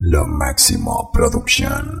Lo Máximo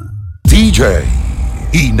Production. DJ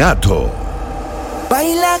Inato.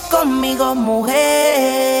 Baila conmigo, mujer,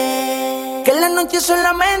 que la noche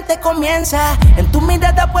solamente comienza. En tu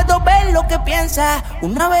mirada puedo ver lo que piensas,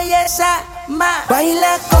 una belleza más.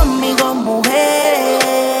 Baila conmigo, mujer,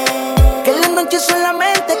 que la noche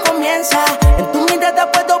solamente comienza. En tu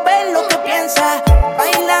mirada puedo ver lo que piensas,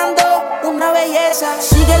 bailando una belleza.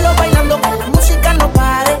 Síguelo bailando, que la música no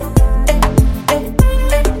pare.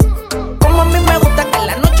 Como a mí me gusta que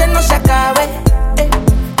la noche no se acabe.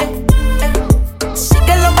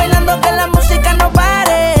 Síguelo bailando, que la música no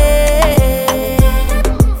pare.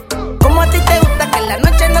 Como a ti te gusta que la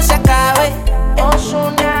noche no se acabe.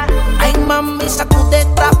 Ozuna, ay mami, sacude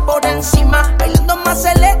por encima, bailando más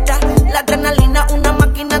celesta. La adrenalina, una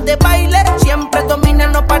máquina de baile. Siempre domina,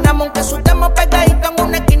 no paramos aunque sudemos pegaditos en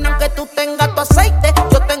una esquina. Aunque tú tengas tu aceite,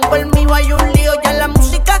 yo tengo el mío. Hay un lío, ya la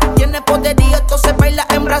música tiene poderío. Esto se baila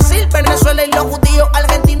en Brasil, Venezuela y los judíos,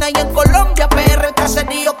 Argentina y en Colombia, PR, el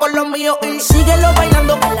caserío con los míos. Y síguelo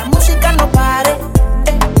bailando, que la música no pare.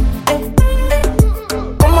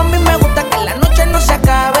 Como a mí me gusta que la noche no se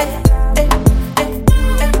acabe.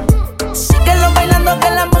 Síguelo bailando, que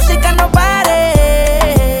la música no pare.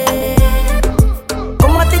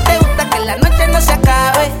 Como a ti te gusta que la noche no se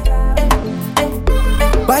acabe.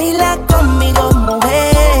 Baila conmigo,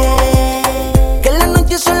 mujer, que la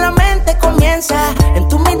noche solamente comienza. En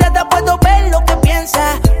tu mirada puedo ver lo que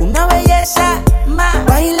piensas, una belleza más.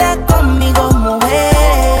 Baila conmigo,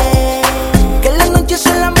 mujer, que la noche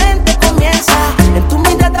solamente comienza. En tu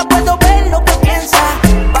mirada puedo ver lo que piensas,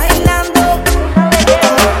 bailando una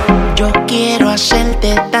belleza. Yo quiero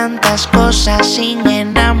hacerte tantas cosas sin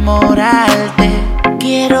enamorarte.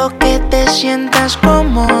 Quiero que te sientas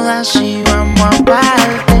cómoda si vamos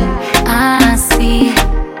aparte. Así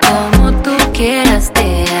como tú quieras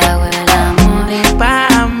te hago el amor. Y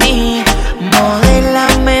para mí,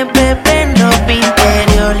 modélame, bebé, en ropa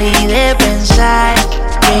interior y de pensar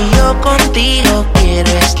que yo contigo quiero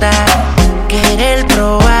estar. Querer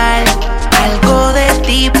probar algo de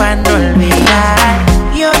ti para no olvidar.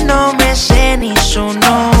 Yo no me sé ni su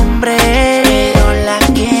nombre, pero la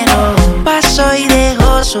quiero. Paso y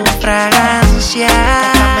dejo su fragancia,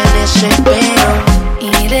 me desespero.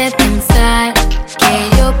 Y de pensar que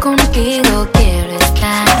yo contigo quiero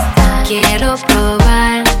estar. Quiero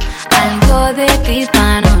probar algo de ti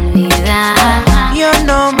para no olvidar. Yo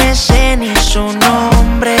no me sé ni su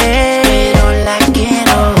nombre, pero la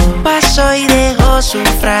quiero. Paso y dejo su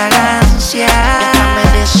fragancia, me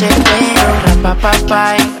desespero.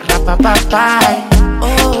 Rapapapay, rapapapay,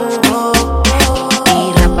 oh, oh, oh.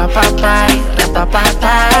 Y rapapapay,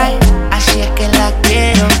 rapapapay, así es que la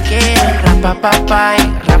quiero, quiero. Rapapapay,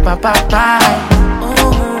 rapapapay,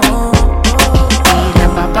 oh, oh, oh. Y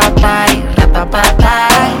rapapapay,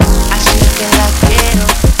 rapapapay, así es que la quiero.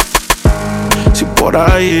 Si por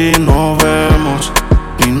ahí nos vemos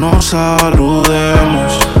y nos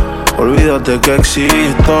saludemos, olvídate que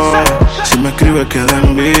existo. Si me escribes queda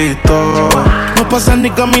en visto. No pasas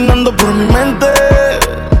ni caminando por mi mente.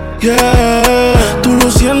 Yeah, tú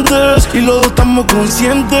lo sientes y los dos estamos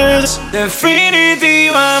conscientes.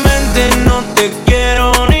 Definitivamente no te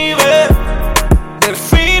quiero ni ver.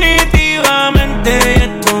 Definitivamente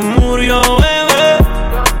esto murió, bebé.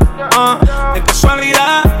 De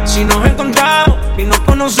casualidad, si nos encontramos y nos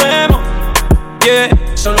conocemos, yeah,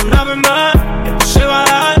 solo una vez más, esto se va a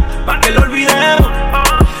dar para que lo olvidemos.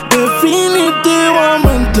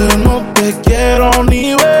 Definitivamente no te quiero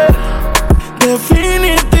ni ver.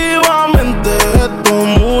 Definitivamente esto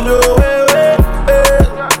murió, bebé.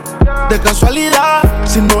 De casualidad,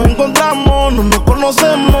 si nos encontramos, no nos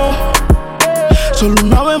conocemos. Solo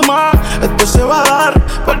una vez más, esto se va a dar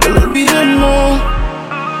para que lo olvidemos.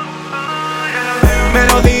 Me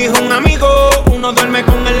lo dijo un amigo, uno duerme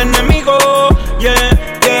con el enemigo. Yeah,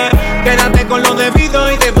 yeah, quédate con lo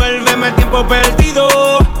debido y devuélveme el tiempo perdido.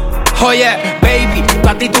 Oye, baby,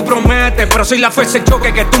 a ti tú prometes, pero soy la fuerza el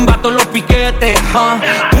choque que tumba todos los piquetes.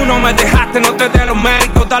 Tú no me dejaste, no te dé los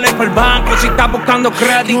méritos, dale por el banco si estás buscando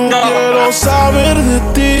crédito. No quiero saber de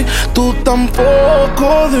ti, tú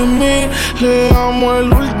tampoco de mí. Leamos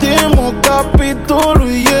el último capítulo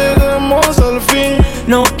y lleguemos al fin.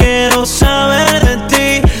 No quiero saber de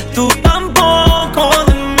ti, tú tampoco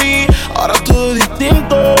de mí. Ahora todo es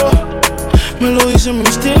distinto, me lo dice mi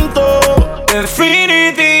instinto.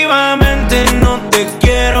 Definitivamente no te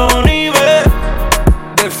quiero ni ver.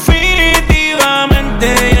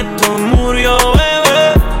 Definitivamente esto murió,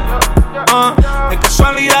 bebé. De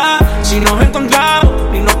casualidad, si nos encontramos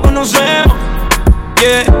y nos conocemos,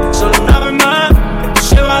 yeah, solo una vez más, esto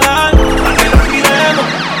se va a dar para que lo olvidemos.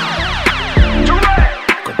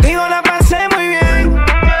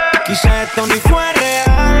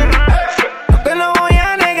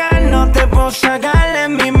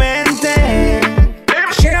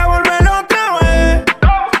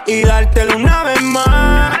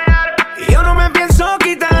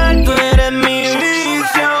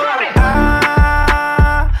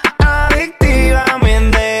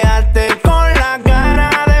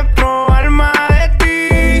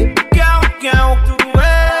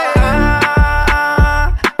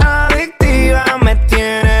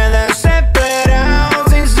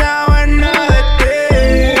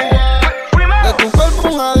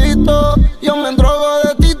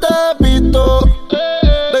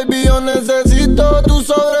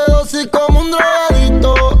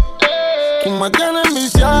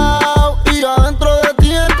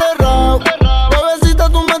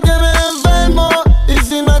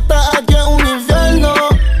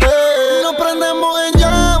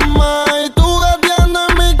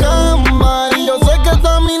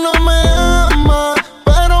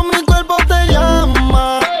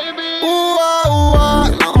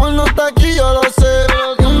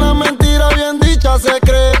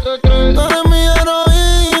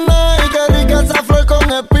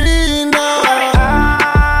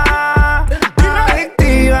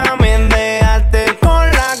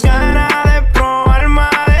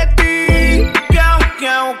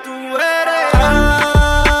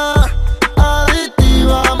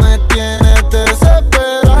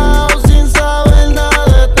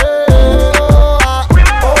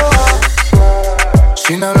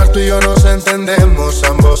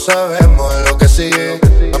 sabemos lo que sigue.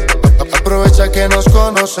 Aprovecha que nos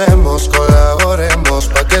conocemos, colaboremos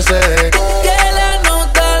pa' que se dé. Que la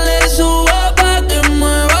nota le suba pa' que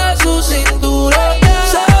mueva su cintura.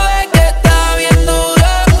 Sabe que está bien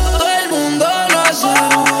dura, todo el mundo lo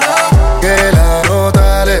asegura. Que la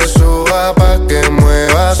nota le suba pa' que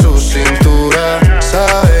mueva su cintura.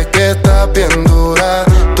 Sabe que está bien dura,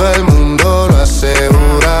 todo el mundo lo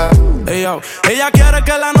asegura. Hey, yo. Ella quiere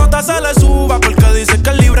que la nota se le suba porque dice que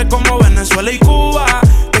es libre como Venezuela y Cuba.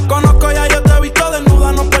 Te conozco ya, yo te he visto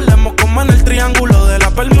desnuda. Nos perdemos como en el triángulo de la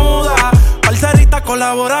Bermuda. Parcerita,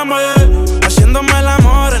 colabórame, haciéndome el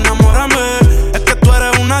amor, enamórame. Es que tú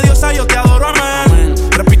eres una diosa, yo te adoro, amén.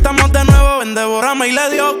 Repitamos de nuevo, ven, devórame. Y le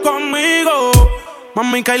dio conmigo,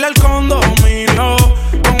 mami, caile al condominio.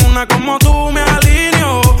 Con una como tú me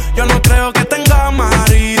alineo. Yo no creo que tenga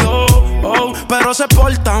marido, oh, pero se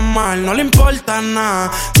porta mal, no le importa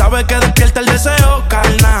nada. Sabe que despierta el deseo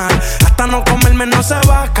carnal. Hasta no comerme no se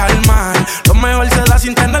va a calmar. Lo mejor se da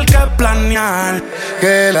sin tener que planear.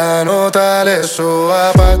 Que la nota le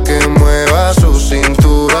suba pa' que mueva su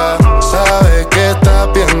cintura. Sabe que está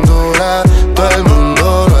bien dura, todo el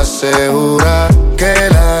mundo lo asegura. Que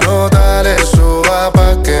la nota le suba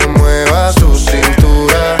pa' que mueva su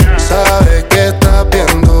cintura. Sabe que está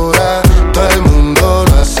bien dura, todo el mundo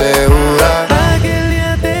lo asegura. Aquel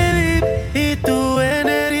día te vi y tu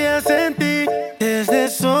energía sentí. Desde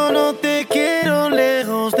solo te quiero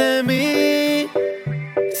lejos de mí.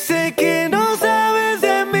 Sé que no sabes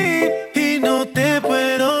de mí y no te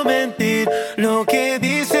puedo mentir. Lo que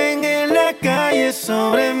dicen en la calle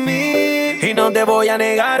sobre mí y no te voy a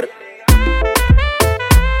negar.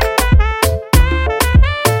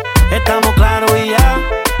 Estamos claros y ya.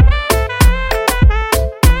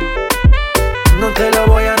 No te lo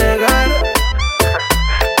voy a negar.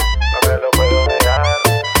 No te lo puedo negar.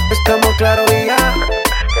 Estamos claros y ya.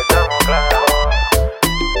 Estamos claros.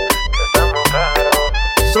 Estamos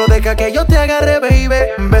claros. Solo deja que yo te agarre, baby.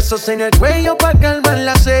 Besos en el cuello pa' calmar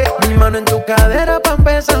la sed. Mi mano en tu cadera pa'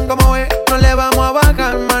 empezar como es. No le vamos a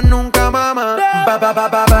bajar más nunca, mamá.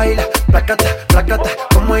 Baila, placata, placata.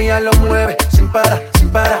 Como ella lo mueve, sin parar, sin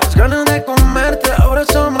parar. Las ganas de comerte, ahora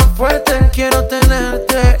son más fuertes. Quiero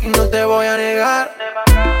tenerte y no te voy a negar.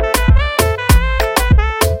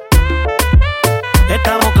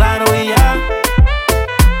 Estamos claros y ya.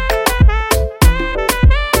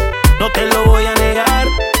 No te lo voy a negar.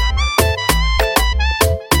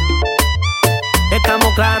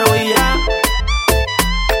 Estamos claros y ya.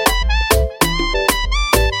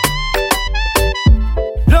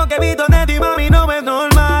 Lo que he visto de ti, mami, no es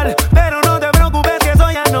normal. Pero no te preocupes que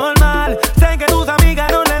soy anormal. Sé que tus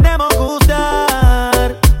amigas no les debemos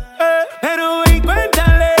gustar. Pero y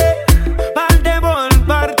cuéntale, parte por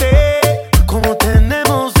parte. Como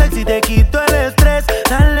tenemos sexo y te quito el estrés.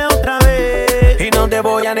 Dale otra vez y no te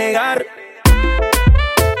voy a negar.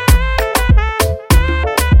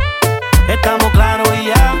 Estamos claros y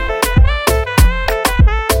ya.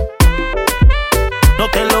 No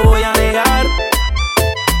te lo voy a negar.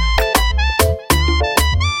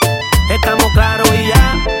 Estamos claros y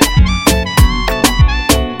ya.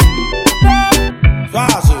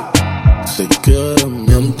 Si quieres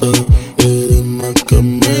miente y dime que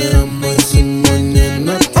me amas y si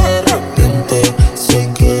mañana te arrepientes.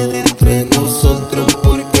 Se queda entre nosotros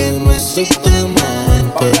porque no existe más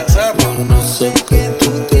gente. Yo no sé qué tú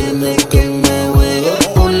tienes que me juegas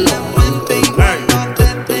por la mente. Y cuando te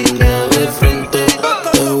tenga de frente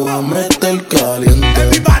te voy a meter caliente.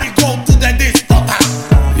 Everybody go to the disco.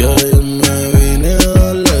 Y ahí me vine a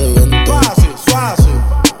darle venta. Fácil.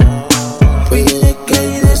 Pide que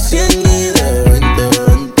hay de 100 y de 20.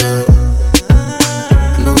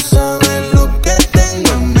 No sabes lo que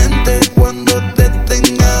tengo en mente. Cuando te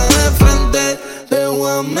tenga de frente te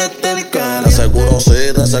voy a meter cara. De seguro sí,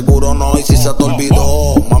 de seguro no. Y si se te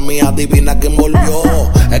olvidó, mami, adivina quién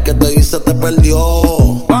volvió. El que te hice te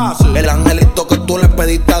perdió. El angelito que tú le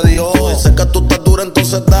pediste a Dios. Dice que tú estás dura,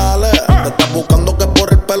 entonces dale. Te estás buscando que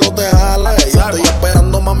por el pelo te jale. Yo estoy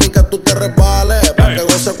esperando, mami, que tú te resbales. Pa' que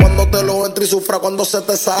goce cuando te lo entre y sufra cuando se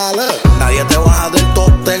te sale. Nadie te baja del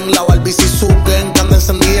top ten. La Barbie Suzuki, que anda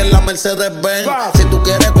encendida en la Mercedes-Benz. Si tú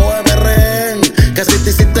quieres, cógeme rehén. Que si te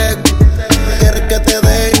hiciste, quieres que te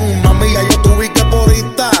den. Mami, ya yo te ubiqué por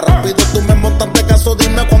Insta. Rápido tú me montaste caso,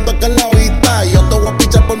 dime cuándo es que es la vista. Y yo te voy a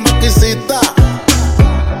pichar por maquisita.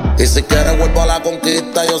 Y si quieres vuelvo a la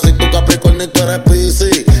conquista. Yo soy tu Capricornio y tú eres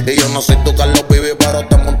Piscis. Y yo no soy tu Carlos Vivi, pero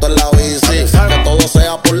te monto en la bici. Que todo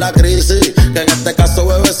sea por la crisis. Que en este caso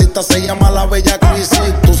bebecita se llama la bella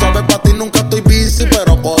crisis. Tú sabes pa' ti nunca estoy busy,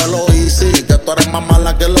 pero cógelo easy. Que tú eres más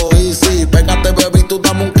mala que lo easy. Pégate baby, tú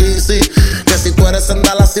dame un kissy. Que si tú eres en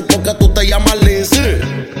Dallas y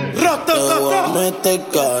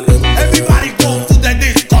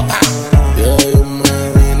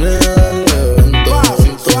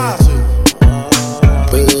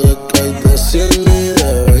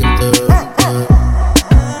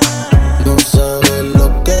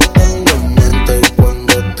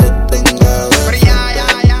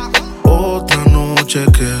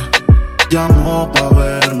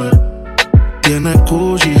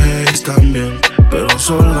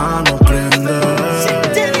sola no prende.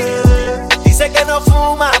 Dice que no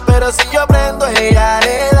fuma, pero si yo prendo, ella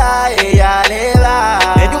le da, ella le da.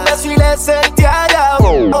 En un beso y le sentía ya la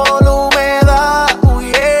humedad.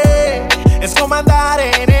 Yeah. Es como andar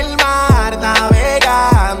en el mar,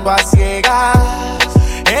 navegando a ciegas.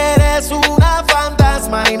 Eres una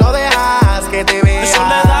fantasma y no dejas que te vea. Es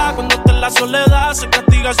soledad, cuando está en la soledad, se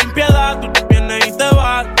castiga sin piedad. Tú te vienes y te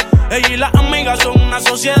vas. Ella y las amigas son una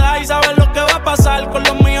sociedad y saben lo que va a pasar con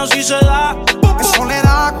los míos si se da. Es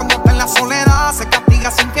soledad, cuando está en la soledad, se castiga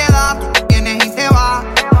sin piedad. Tú vienes y te vas.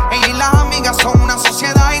 Ella y las amigas son una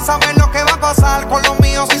sociedad y saben lo que va a pasar con los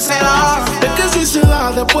míos si se da. Es que si se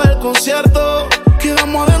da después del concierto,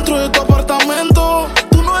 quedamos adentro de tu apartamento.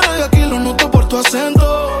 Tú no eres de aquí, lo noto por tu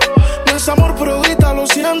acento. No es amor, pero ahorita lo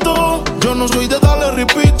siento. Yo no soy de darle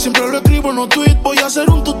repeat, siempre lo escribo en los tweets. Voy a hacer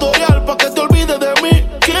un tutorial pa' que te olvides de mí.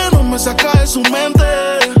 Que no me saca de su mente,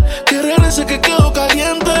 que regrese que quedo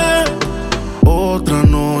caliente. Otra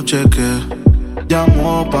noche que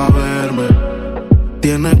llamó pa' verme.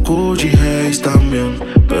 Tiene Gucci Haze también,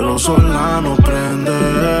 pero sola no prende.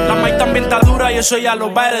 La maíz también está dura y eso ya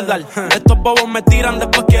lo va a heredar. Estos bobos me tiran,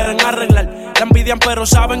 después quieren arreglar. La envidian pero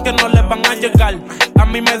saben que no les van a llegar. A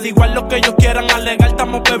mí me da igual lo que ellos quieran alegar.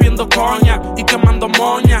 Estamos bebiendo coña y quemando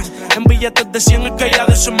moñas. En billetes de 100 es que ella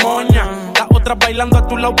de su moña. Las otras bailando a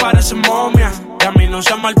tu lado parecen momias. Y a mí no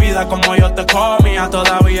se me olvida como yo te comía.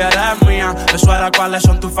 Todavía eres mía. Eso era cuáles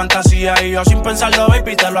son tus fantasías. Y yo sin pensarlo,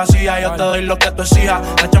 baby, te lo hacía. Yo te doy lo que tú exijas.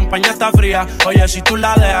 La champaña está fría. Oye, si tú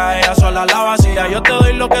la dejas, ella sola la vacía. Yo te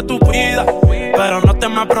doy lo que tú pidas, pero no te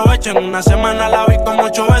me aprovechen. Una semana la vi como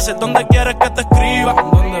 8 veces. ¿Dónde quieres que te escriba?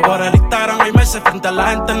 Por el Instagram hay meses. Frente a la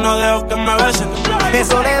gente no dejo que me besen. De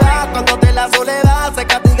soledad, cuando te la soledad se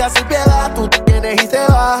castiga sin piedad. Tú vienes y te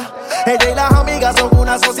vas. Ella y las amigas son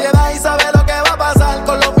una sociedad y sabe lo que va a pasar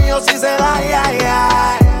con los míos si se da.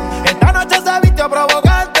 Esta noche se vistió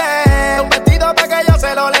provocante, un vestido para que yo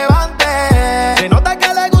se lo levante. Se nota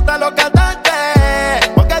que le gustan los cantantes,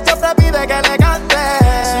 porque siempre pide que le cante.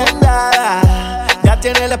 Sudada, ya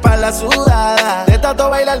tiene la espalda sudada, de tanto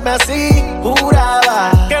bailarme así,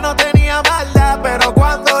 juraba que no tenía maldad, pero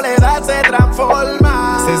cuando le da se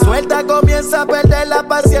transforma. Se suelta, comienza a perder la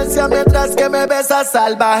paciencia mientras que me besa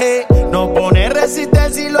salvaje. No pone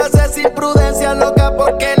resistencia y lo hace sin prudencia, loca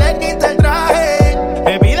porque le quita el traje.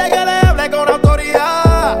 Me pide que le hable con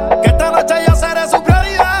autoridad, que esta noche yo seré su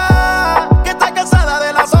prioridad, que está cansada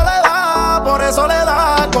de la soledad, por eso le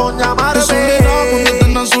da con llamarme. Es soledad, cuando está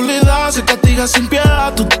en la soledad, se castiga sin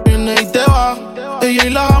piedad. Tú vienes y te vas. Ella y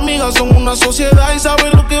las amigas son una sociedad y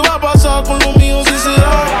saben lo que va a pasar con los míos si se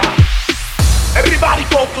da. Everybody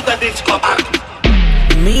go to the disco.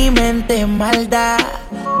 Mi mente maldad,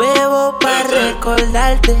 bebo para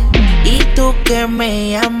recordarte. Y tú que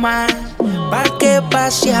me llamas, pa' que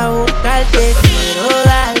pase a buscarte. Quiero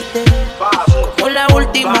darte, como la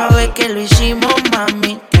última vez que lo hicimos,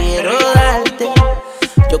 mami. Quiero darte,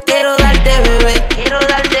 yo quiero darte, bebé. Quiero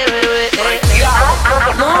darte, bebé.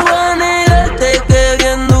 No voy a negarte que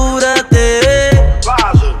bien dura te ves.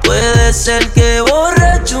 Puede ser que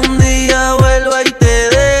borracho un día vuelva y te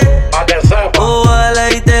dé.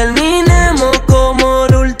 Ojalá y terminemos como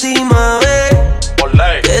la última vez.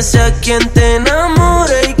 Que sea quien te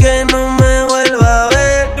enamore y que no me vuelva a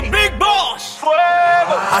ver. The Big Boss.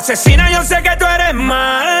 Asesina, yo sé que tú eres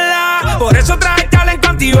mala, por eso traje talento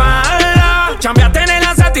antibala. Chambeaste en el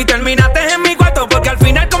asalto y terminaste en mi cuarto, porque al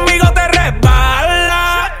final conmigo te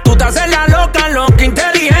resbala. Tú te haces la loca, loca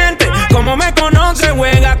inteligente. Como me conoces,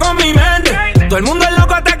 juega con mi mente. Todo el mundo es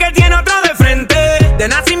loco hasta que tiene otro de frente. De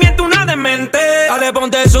nacimiento una demente. Dale,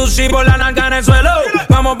 ponte sushi por la narca en el suelo.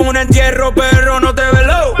 Vamos por un entierro, pero no te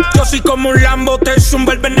velo. Yo soy como un Lambo, te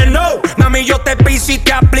zumba el veneno. Mami, yo te piso y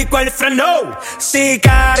te aplico el freno.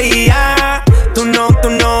 Sicaria, tú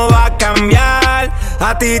no vas a cambiar.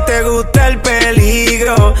 A ti te gusta el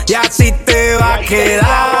peligro y así te va a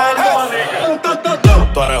quedar.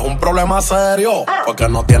 Tú eres un problema serio, porque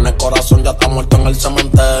no tienes corazón, ya está muerto en el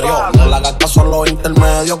cementerio. No le hagas caso a los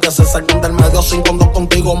intermedios, que se saquen del medio. Sin cuando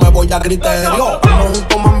contigo me voy a criterio. Estamos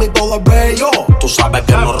juntos, mami, todo es bello. Tú sabes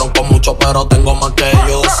que no ronco mucho, pero tengo más que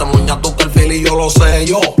yo. De ese muñato que el feel y yo lo sé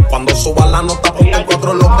yo. Cuando suba la nota, ponte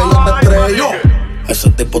 4 lo que yo te estrello. Ese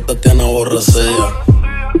tipo te tiene aborrecida.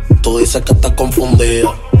 Tú dices que estás confundida.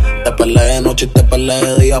 Te peleé de noche y te peleé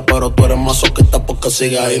de día, pero tú eres masoquista porque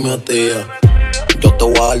sigues ahí metida. Yo te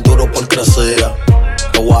voy a dar duro por crecer.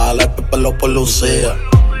 Te voy a dar el pelo por lucía.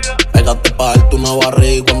 Pégate pa' darte una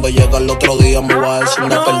barriga y cuando llega el otro día me voy a decir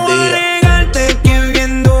una perdida. No negarte que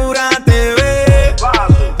bien dura te ve.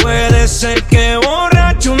 Puede ser que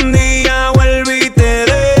borracho un día vuelva y te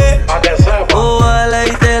dé. Ojalá y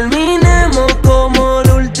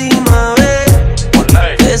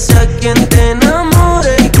a quien te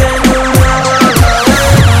enamore y que no me haga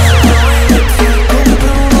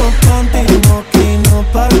compré unos panties moquinos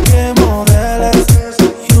pa' que modeles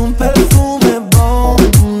y un perfume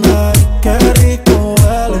bomb, ay, qué rico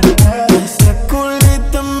huele. Ese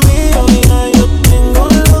culito mío, mira, yo tengo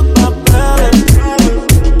los papeles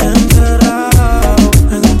encerrados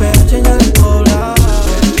en pecho en el poblado.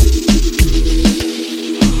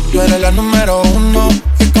 Tú eres la número uno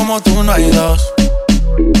y como tú no hay dos.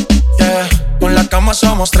 Yeah, con la cama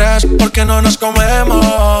somos tres porque no nos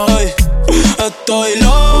comemos. Estoy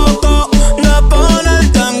loco de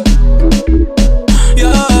ponerte en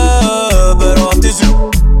yeah, pero a ti sí,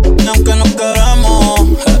 y aunque no queremos.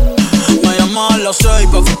 Me llamas a las 6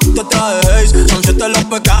 pa' te traje Ace. Son 7 los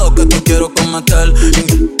pecados que te quiero cometer.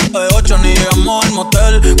 De 8 ni llegamos al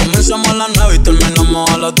motel. Comenzamos a las 9 y terminamos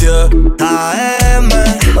a las 10 AM,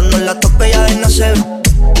 cuando la toque ya de nacer.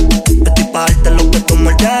 Estoy pa' darte lo que tú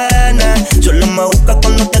me ordenes. Solo me buscas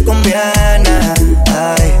cuando te conviene.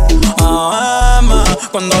 Ay. AM,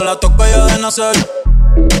 cuando la toque ya de nacer.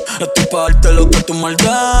 Estoy pa' darte lo que tú me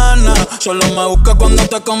ordenes. Solo me buscas cuando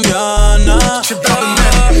te conviene.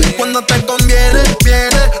 Cuando te conviene,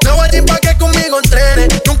 viene. No voy a pa' que conmigo entrene.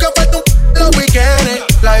 Nunca falta un los weekendes.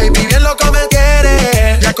 La baby bien loco me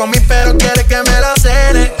quiere. Ya comí pero quiere que me la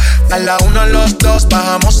cene. A la 1 los dos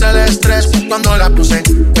bajamos el estrés. Cuando la puse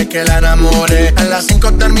fue que la enamoré. A las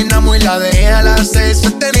 5 terminamos y la dejé a las 6.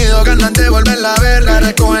 He tenido ganas de volverla a ver. La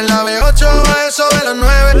recojo en la B8 a eso de las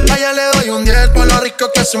 9. Allá le doy un 10 por lo rico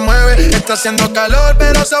que se mueve. Está haciendo calor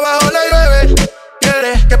pero se bajó la llueve.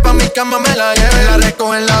 Quiere que pa' mi cama me la lleve. La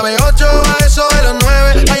recojo en la B8 a eso de las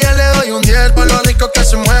 9. Allá le doy un 10 por lo rico que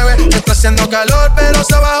se mueve. Está haciendo calor pero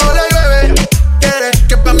se bajó la llueve. Quiere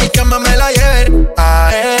que pa' mi cama me la lleve.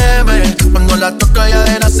 AM, cuando la toca ya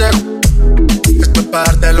de nacer. Esto es pa'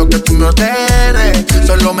 darte lo que tú me ordenes.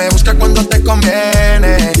 Solo me busca cuando te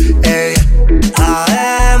conviene. Ey.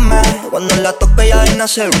 AM, cuando la toque ya de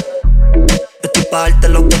nacer. Estoy pa' darte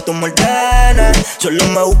lo que tú me ordenes. Solo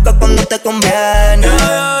me buscas cuando te conviene.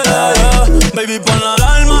 Baby, pon la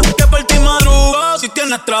alarma que por ti madruga. Si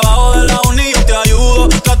tienes trabajo de la uni yo te ayudo.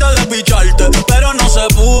 Traté de picharte, pero no se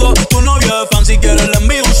pudo. Tu novio es fan, si quieres le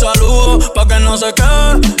envío un saludo. Pa' que no se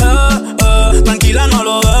quede, tranquila no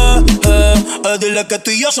lo dejes. Dile que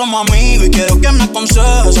tú y yo somos amigos y quiero que me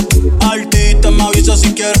aconsejes. Artista me avisa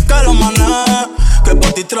si quieres que lo maneje. Que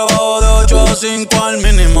por ti trabajo de 8 a 5 al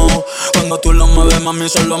mínimo. Cuando tú lo mueves, mami,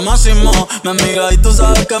 son lo máximo. Mi amiga y tú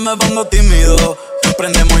sabes que me pongo tímido.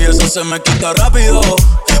 Prendemos y eso se me quita rápido.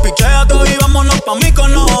 Picheate y vámonos pa'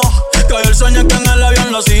 Mykonos. Que hoy el sueño es que en el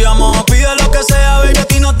avión lo hacíamos. Pide lo que sea, baby, a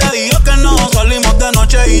ti no te digo que no. Salimos de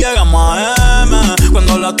noche y llegamos a M.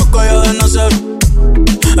 Cuando la toco ya de nacer.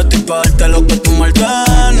 Estoy pa' darte lo que tú me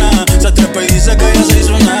ordenes. Se trepa y dice que yo soy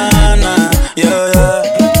su nena. Yeah, yeah.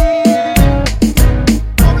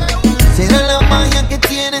 Será la magia que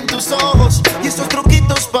tienen tus ojos y esos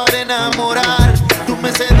truquitos para enamorar. Tú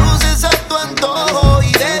me seduces a tu antojo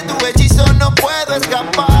y de tu hechizo no puedo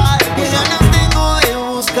escapar. Qué ganas tengo de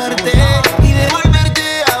buscarte y de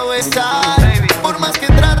volverte a besar. Por más que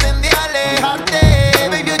traten de alejarte,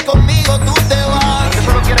 baby, hoy conmigo tú te vas. Yo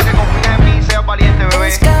solo quiero que confíes en mí, seas valiente, bebé.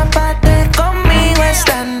 Escápate conmigo esta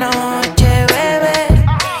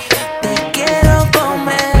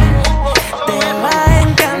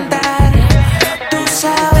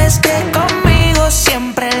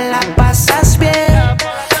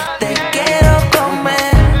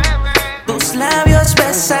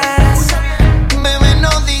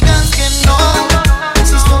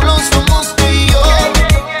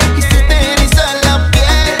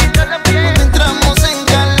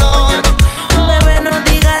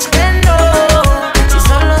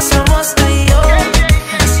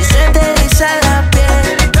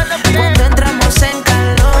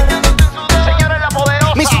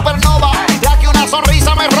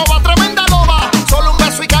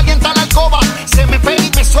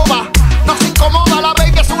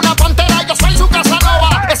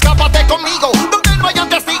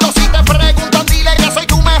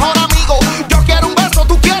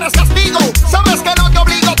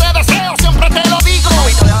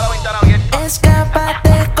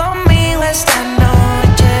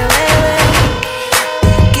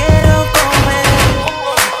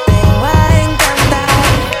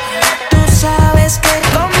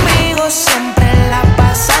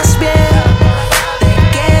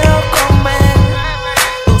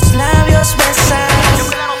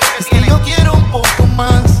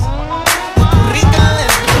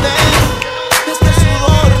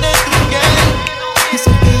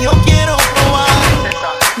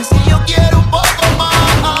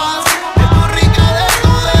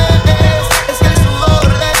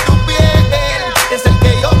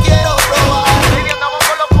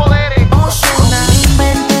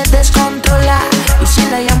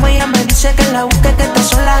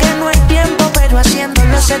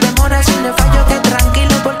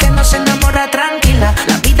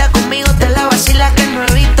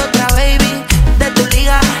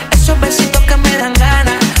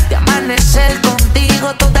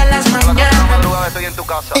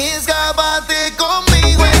Escápate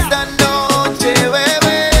conmigo esta noche,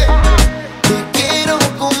 bebé. Te quiero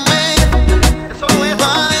comer, me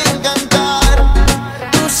va a encantar.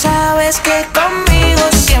 Tú sabes que conmigo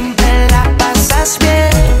siempre la pasas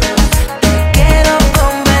bien. Te quiero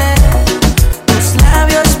comer, tus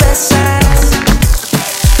labios besar.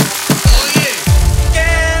 Oye, que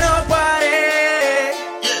no pare,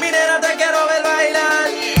 mi nena te quiero ver bailar.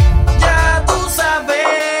 Ya tú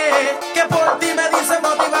sabes que por ti me dicen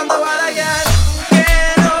motivando a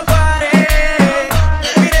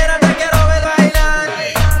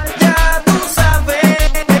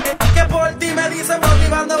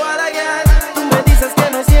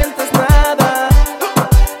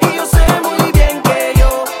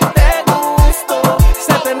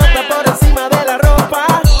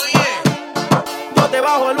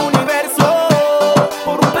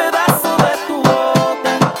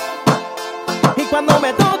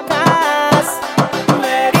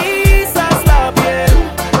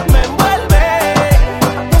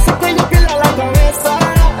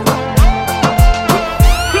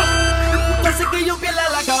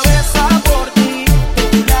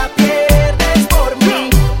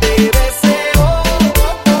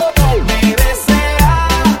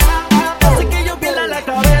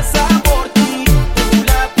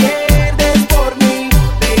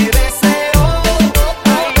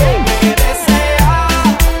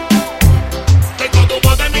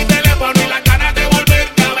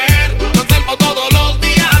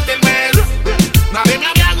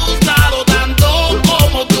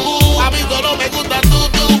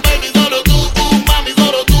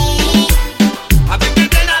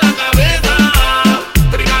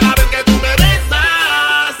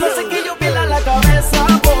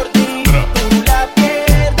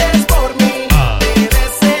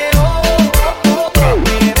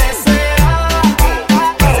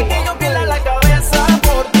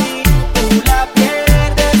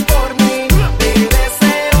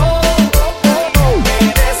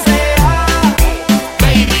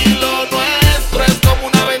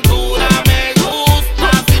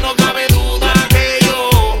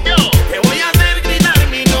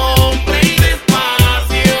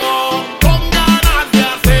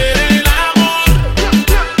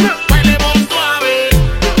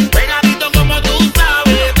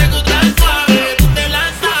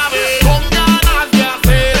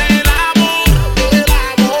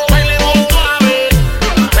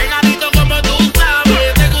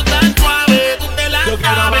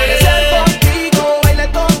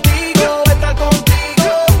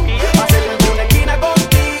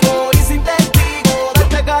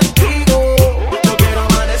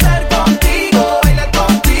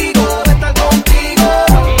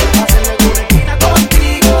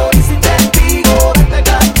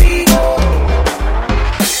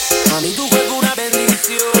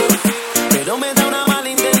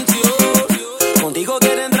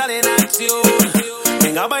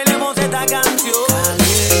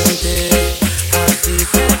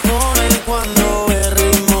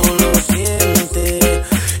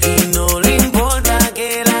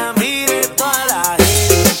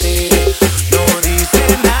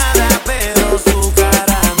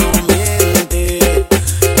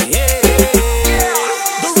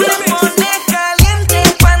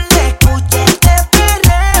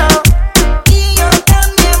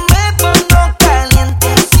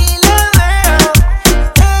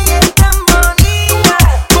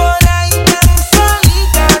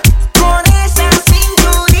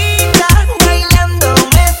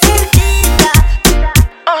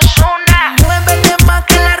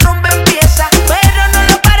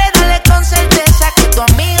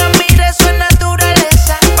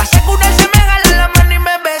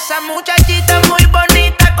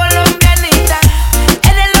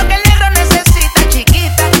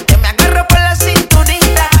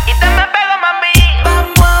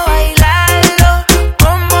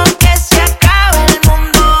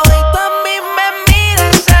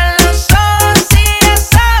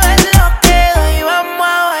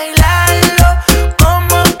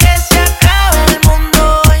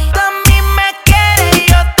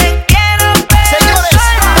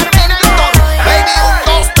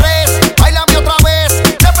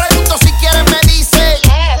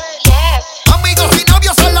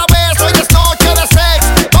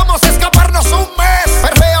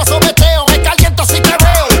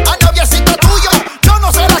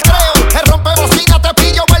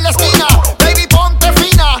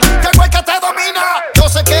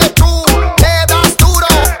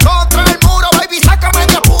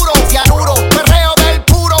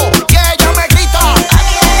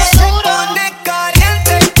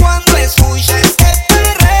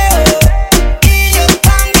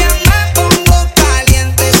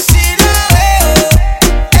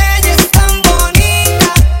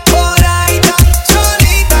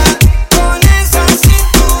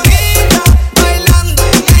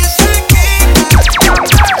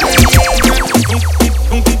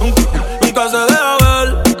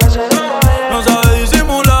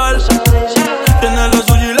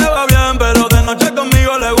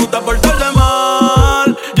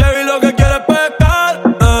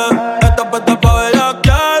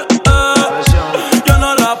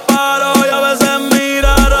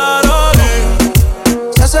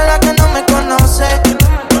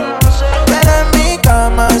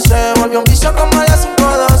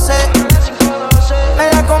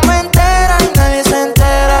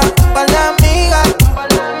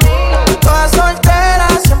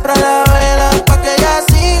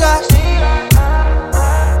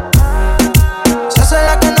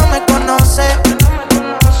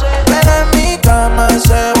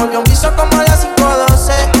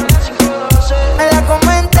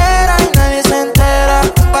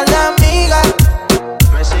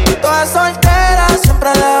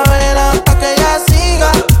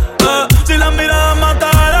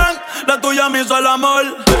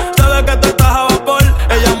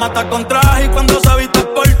mata con traje y cuando se viste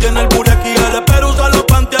por tiene el booty aquí, el pero usa los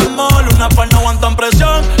pantiamol. Una par no aguantan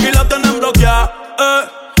presión y la tienen bloqueada.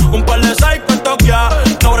 Un par de psycho en Tokia.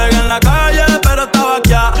 No bregué en la calle, pero estaba aquí.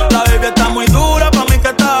 La baby está muy dura, pa' mí que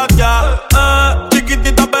está aquí.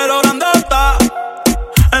 Chiquitita pero grandota.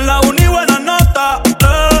 En la uni buena nota.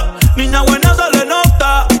 Niña buena se le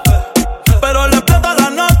nota, pero le explota la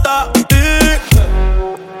nota. Y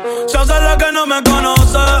se hace la que no me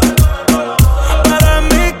conoce, pero en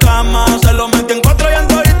mi cama se lo metí en 4 y en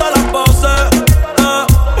todita las poses.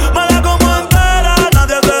 Mala como entera,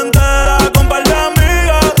 nadie se entera. Con par de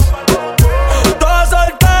amigas, todas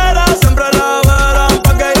solteras, siempre la verán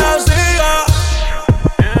pa' que ella siga.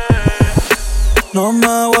 No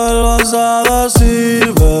me vuelvas a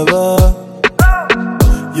decir, bebé,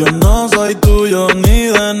 yo no soy tuyo ni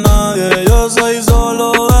de nadie, yo soy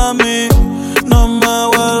solo de mí. No me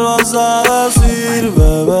vuelvas a decir,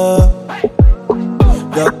 bebé,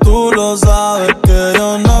 ya tú lo sabes que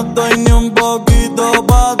yo no estoy ni un poquito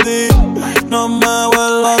pa' ti. No me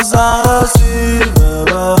vuelvas a decir,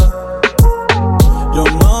 bebé, yo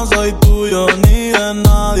no soy tuyo ni de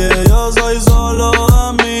nadie, yo soy solo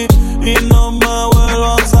de mí. Y no me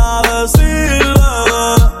vuelvas a decir,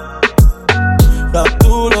 bebé, ya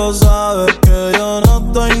tú lo sabes que yo no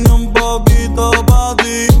estoy ni un poquito pa'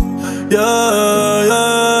 ti. Yeah,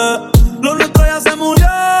 yeah. Lo nuestro ya se murió.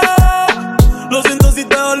 Lo siento si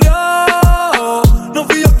te dolió. No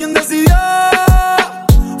fui yo quien decidió.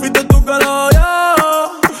 Fuiste tú que lo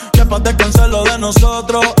oyó. Que pa' descansar lo de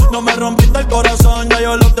nosotros. No me rompiste el corazón, ya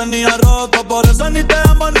yo lo tenía roto. Por eso ni te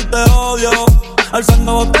amo ni te odio.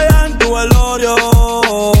 Alzando botellas en tu velorio.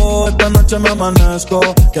 Esta noche me amanezco.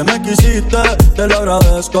 Que me quisiste, te lo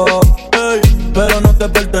agradezco. Ey, pero no te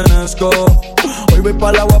pertenezco. Hoy voy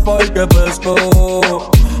pa' la agua pa' ver que pesco.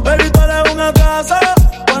 Baby, tú eres una casa.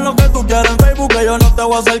 Pon lo que tú quieras en Facebook, que yo no te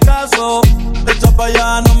voy a hacer caso. Echa pa'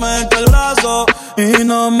 allá, no me eches el brazo. Y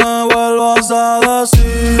no me vuelvas a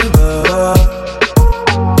decir, bebé,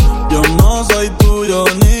 yo no soy tuyo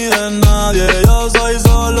ni de nadie, yo soy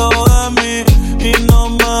solo de mí. Y no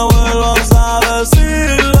me vuelvas a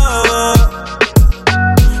decir, bebé,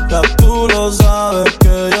 ya tú lo sabes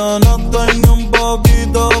que yo no estoy ni un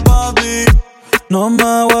poquito pa' ti. No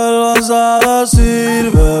me vuelvas a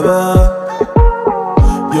decir, bebé,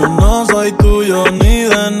 yo no soy tuyo ni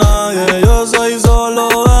de nadie, yo soy solo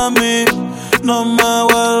de mí. No me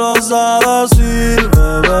vuelvas a decir,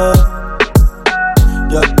 bebé,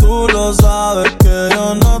 ya tú lo sabes que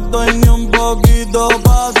yo no estoy ni un poquito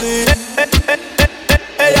pa' ti.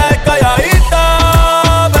 Ella es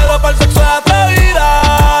calladita, pero para el sexo es atrevida.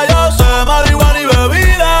 Yo sé marihuana y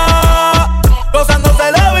bebida,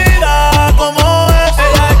 gozándose la vida como es.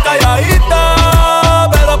 Ella es calladita,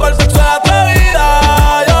 pero para el sexo es atrevida.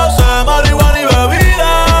 Yo sé marihuana y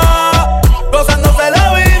bebida, gozándose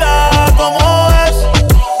la vida como es.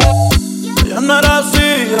 Ella no era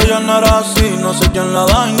así, ella no era así, no sé quién la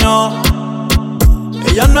dañó.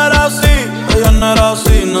 Ella no era así, ella no era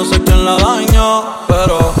así, no sé quién la dañó.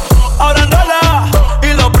 Pero ahora enrola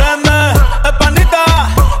y lo prende. Es panita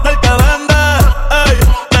del que vende. Ey,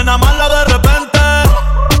 nena mala de repente.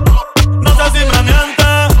 No sé si me miente,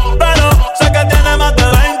 pero sé que tiene más de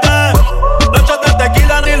 20. Los shots de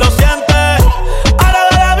tequila ni lo siente. Ahora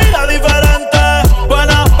ve la vida diferente.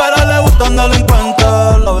 Buena, pero le gustan delincuentes.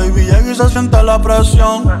 La baby llega y se siente la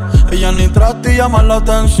presión. Ella ni trata y llama la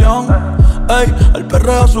atención. Ey, el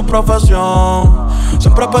perreo es su profesión.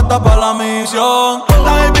 Siempre apuesta pa' la misión.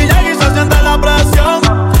 La baby llega y se siente la presión.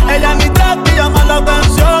 Ella ni trata y llama la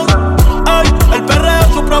atención. Ey, el perreo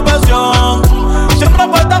es su profesión. Siempre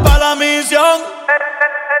apuesta pa' la misión.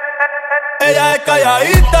 Ella es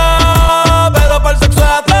calladita, pero para el sexo es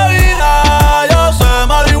atrevida. Yo sé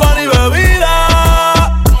marihuana y bebida,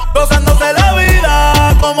 gozándose la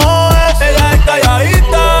vida como es. Ella es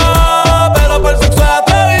calladita, pero para el sexo es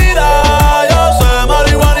atrevida. Yo sé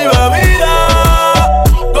marihuana y bebida,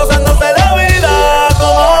 gozándose la vida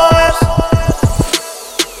como es.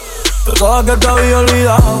 Pensaba que te había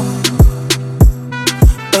olvidado,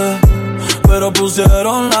 pero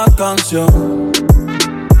pusieron la canción.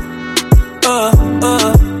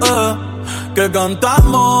 Que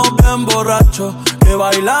cantamos bien borracho, que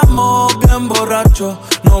bailamos bien borracho,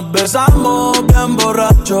 nos besamos bien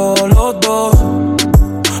borracho los dos.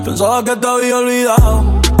 Pensaba que te había olvidado,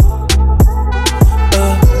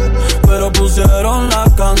 pero pusieron la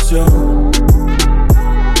canción.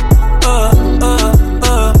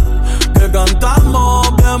 Que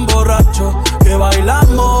cantamos bien borracho, que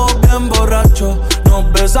bailamos bien borracho,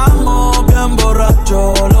 nos besamos bien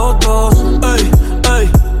borracho los dos. Ey,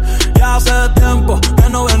 ey, ya hace tiempo que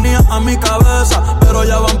no venía a mi cabeza, pero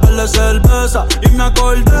ya van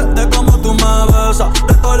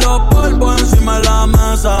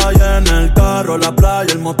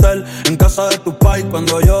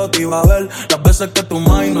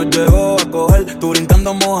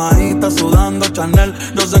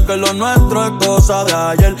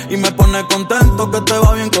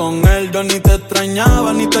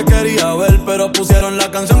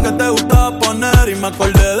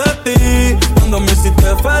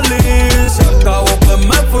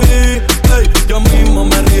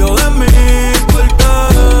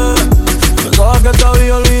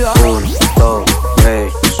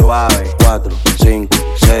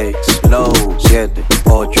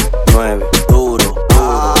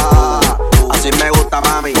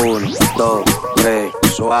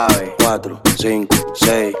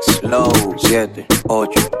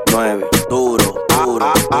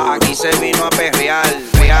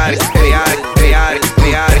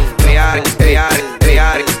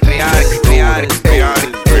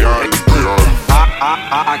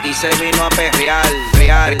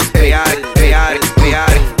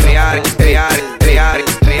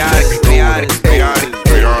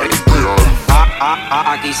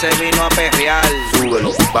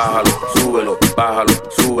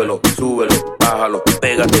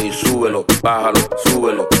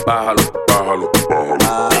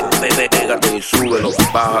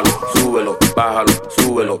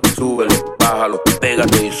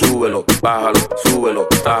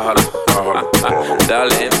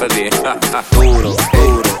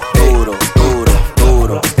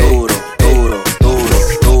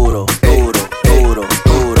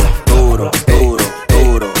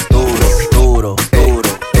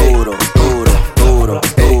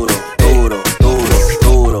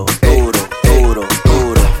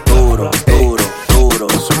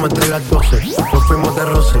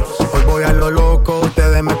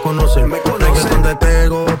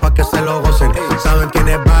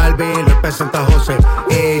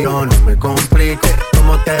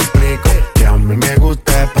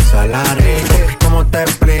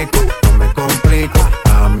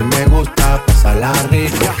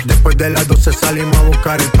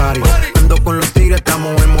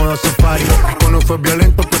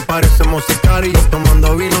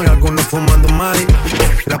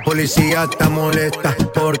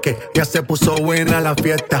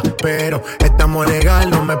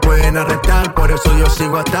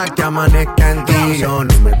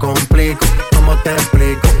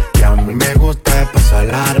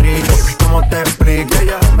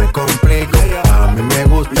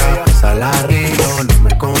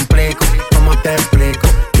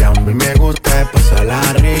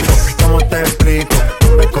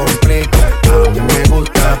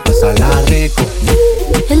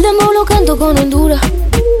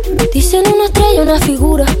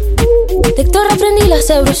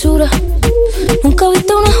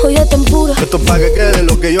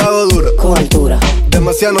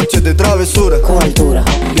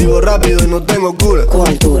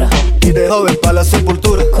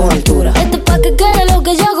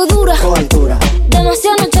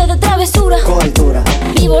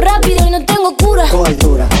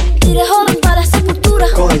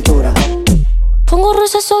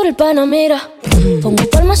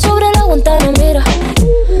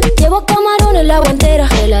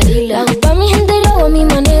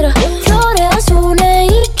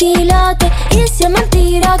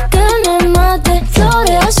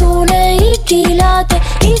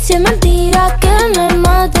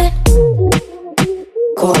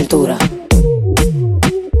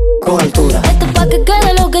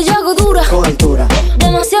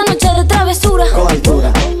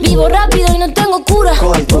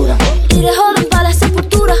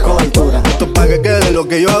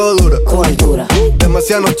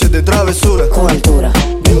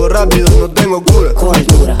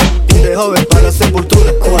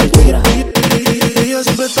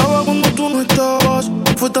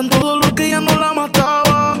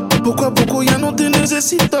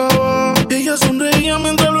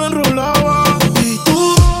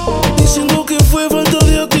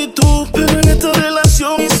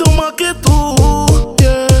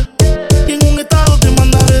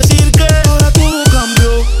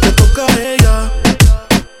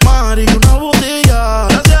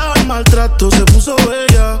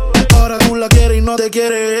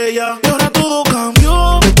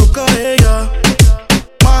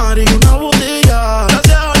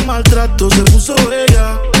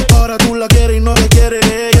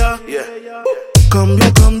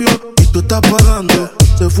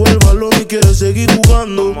Se fue el balón y quiere seguir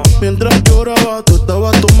jugando. Mientras lloraba, tú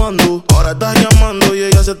estabas tomando. Ahora estás llamando y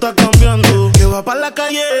ella se está cambiando. Que va pa' la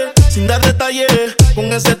calle, sin dar detalles.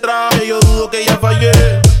 Con ese traje yo dudo que ella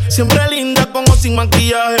fallé. Siempre linda con o sin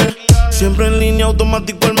maquillaje. Siempre en línea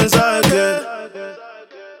automático el mensaje que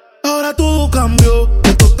ahora todo cambió,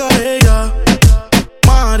 me toca a ella.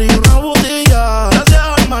 Mari, una botella. Gracias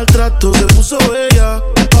al maltrato se puso bella.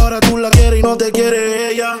 Ahora tú la quieres y no te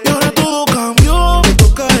quiere ella. Y ahora todo cambió, me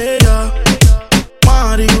toca a ella.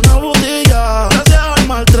 Mari, una botella. Gracias al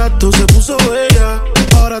maltrato se puso bella.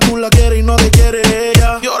 Ahora tú la quieres y no te quiere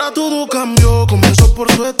ella. Y ahora todo cambió, comenzó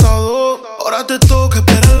por su estado. Ahora te toca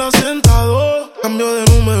esperarla sentado. Cambio de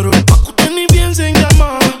número, pa' que usted ni piense en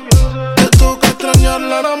llamar. Te toca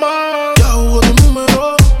extrañarla nada más. Ya jugó tu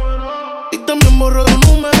número y también borró tu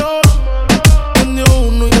número. Prendió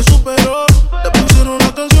uno y ya superó. Le pusieron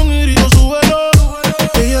una canción y hirió su velo.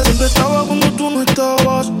 Ella siempre estaba cuando tú no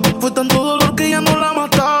estabas. Fue tanto dolor que ya no la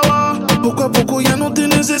mataba. Poco a poco ya no te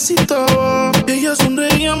necesitaba. Ella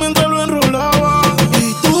sonreía mientras lo enrolaba.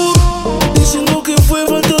 Y tú, diciendo que fue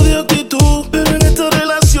falta de actitud. Pero en esta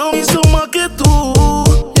relación hizo más que tú,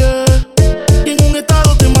 yeah. Y en un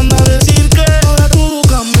estado te manda a decir que ahora todo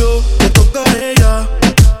cambió, te toca a ella.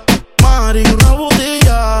 Mari, una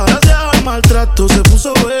botella. Gracias al maltrato se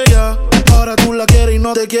puso bella. Ahora tú la quieres y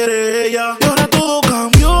no te quiere ella. Y ahora todo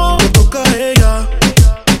cambió, te toca a ella.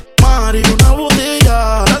 Mari, una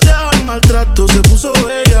botella. Gracias al maltrato se puso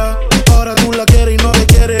bella. Ahora tú la quieres y no te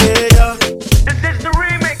quiere ella.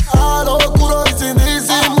 A lo oscuro y sin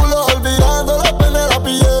disimulo, olvidando la pena la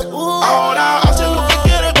pillé. Ahora hace lo que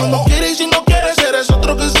quiere, cuando quiere y si no quiere, eres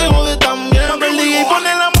otro que se jode también. Cuando el DJ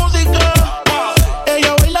pone la música,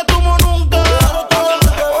 ella baila como nunca.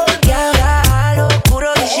 Y ahora a lo oscuro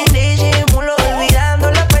y sin disimulo,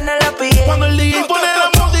 olvidando la pena la pillé. Cuando el DJ pone la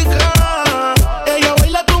música, ella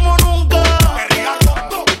baila como nunca.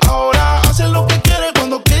 Ahora hace lo que quiere,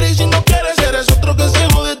 cuando quiere y si no quiere, eres otro que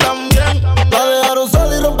se jode también. La dejaron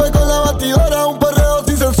salir y rompe con la batidora. Un perreo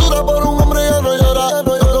sin censura por un hombre ya no llora.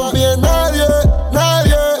 No confía en nadie,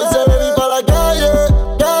 nadie. Se ve para la calle,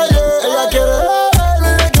 calle. Ella quiere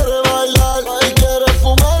bailar y quiere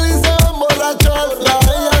fumar y se va a emborrachar. Ya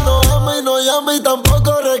ella no ama y no llama y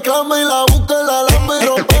tampoco reclama y la busca en la lama y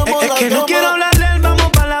rompemos la que cama. no quiero hablar de él, vamos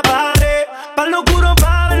pa' la pared. Pa' lo oscuro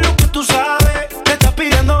pa' ver lo que tú sabes. Te estás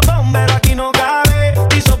pidiendo bombero, aquí no cabe.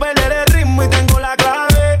 Hizo perder el ritmo y tengo la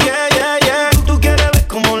clave. Yeah, yeah, yeah. Tú quieres ver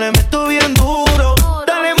cómo le meto bien duro.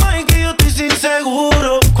 Dale más que yo estoy sin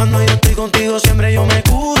seguro. Cuando yo estoy contigo siempre yo me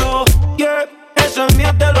curo. Yeah, eso es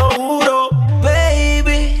mío, te lo juro.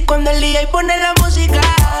 Baby, cuando el DJ pone la música,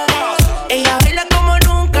 ella baila como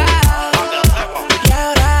nunca. Y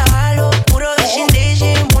ahora a lo oscuro y sin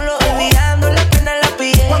disimulo, olvidando la pena la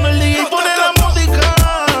pillé. Cuando el DJ pone la música,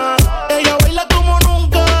 ella baila como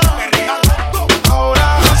nunca.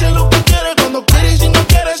 Ahora hace lo que quiere, cuando quiere y si no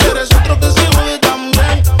quiere, eres otro que se jode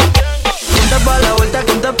también. Ponte pa' la vuelta,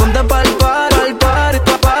 ponte pa' el par,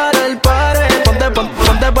 para el par.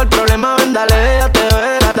 Ponte pa' el problema, ven, dale, déjate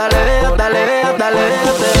ver, dale, déjate ver.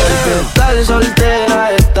 Estar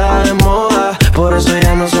soltera está de moda, por eso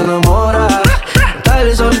ya no se enamora.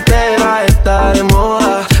 Estar soltera está de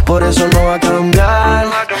moda, por eso no va a cambiar.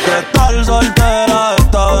 Estar soltera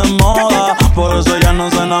está de moda, por eso ya no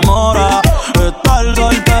se enamora. Estar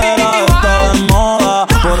soltera está de moda,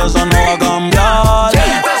 por eso no va a cambiar.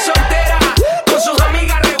 Está soltera, con sus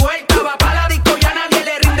amigas revueltas. Va pa' la disco, ya nadie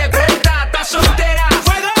le rinde cuenta. Está soltera,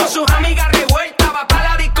 con sus amigas revueltas. Va pa'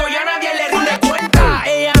 la disco, ya nadie le rinde cuenta.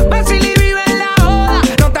 Ella vacila y vive en la joda.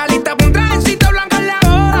 No está lista pa' un trajecito blanco en la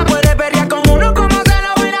boda. Puede pelear con uno como se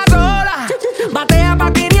lo baila sola. Batea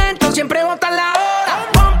pa' 500, siempre bota en la hora.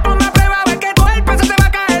 Ponme a prueba, a ver que tu cuerpo se te va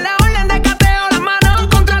a caer. La orden de cateo, las manos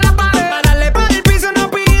contra la pared. Para darle pa' el piso no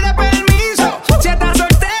pide permiso. Si estás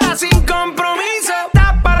soltera sin compromiso,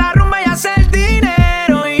 estás pa' la rumba y hacer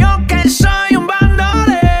dinero. Y yo que soy un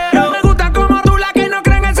bandolero. Me gusta como tú, la que no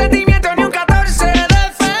cree en el sentimiento ni un 14 de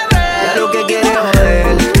febrero. Ya lo que quiere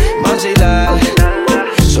joder, vacilar.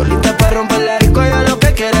 Solita pa' romper la disco, ya lo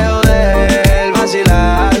que quiere joder,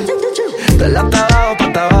 vacilar. De la hasta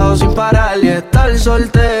abajo sin parar. Y estar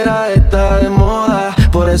soltera está de moda,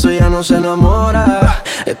 por eso ya no se enamora.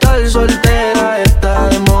 Estar soltera está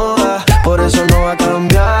de moda, por eso no va a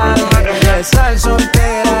cambiar. Estar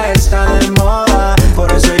soltera está de moda,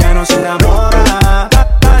 por eso ya no se enamora.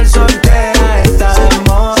 Estar soltera está de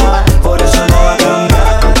moda, por eso no va a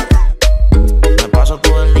cambiar. Me paso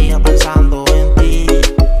todo el día pensando en ti,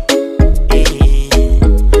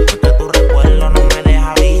 porque tu recuerdo no me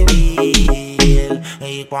deja vivir.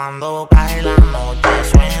 Y cuando cae la noche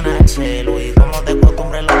suena el celo, y como de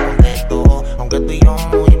costumbre arreglar de todo. Aunque tú y yo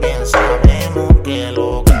muy bien sabemos que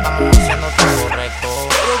lo que estamos haciendo está correcto.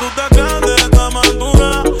 Pero tú te grande, estás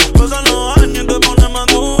madura. Pasan los años y te pones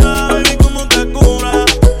madura. Baby, cómo te cura,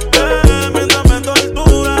 mientras me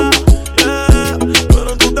tortura,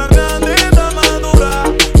 Pero tú te grande, estás madura.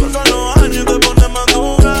 Pasan los años y te pones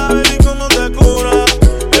madura. Baby, cómo te cura,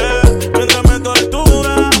 mientras me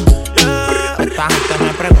tortura, Esta gente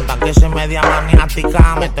me pregunta que soy media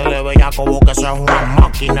maniática. Métele bellaco que eso es una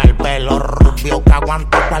máquina. El pelo rubio que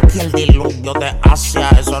aguanta cualquier diluvio de Asia.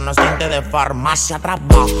 Eso no es gente de farmacia,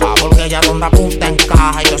 trabaja porque ella donde apunta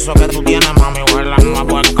encaja. Y eso que tú tienes, mami, huele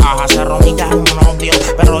nuevo en caja. Se rodilla es un odio,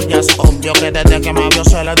 pero ya es obvio que desde que me vio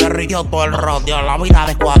se le derritió todo el rodio. La vida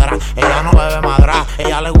descuadra, ella no bebe madra.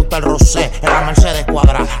 Ella le gusta el rosé, en la Mercedes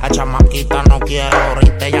cuadra. La chamaquita no quiere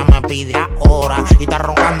ahorita, ella me pide ahora. Y está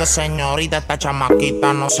rogando señorita, esta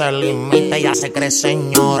chamaquita no se limita. Ella se cree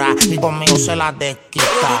señora y conmigo se la desquita.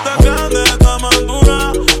 Tú te grande, estás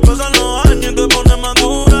madura. Pasan los años y te pones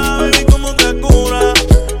madura. Baby, cómo te cura,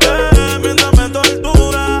 mientras me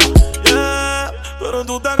tortura, Pero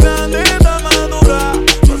tú te grande, estás madura.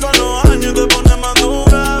 Pasan los años y te pones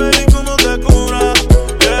madura. Baby, cómo te cura,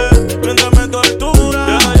 mientras me tortura,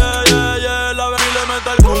 La ven y le mete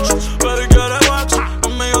el cucho. Baby, quiere wax,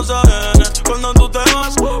 conmigo se viene. Cuando tú te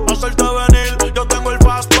vas, no hacerte venir. Yo tengo el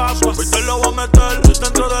fast pass, hoy te lo voy a meter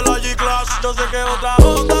dentro de la G-Class. Yo sé que otra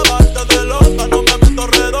onda va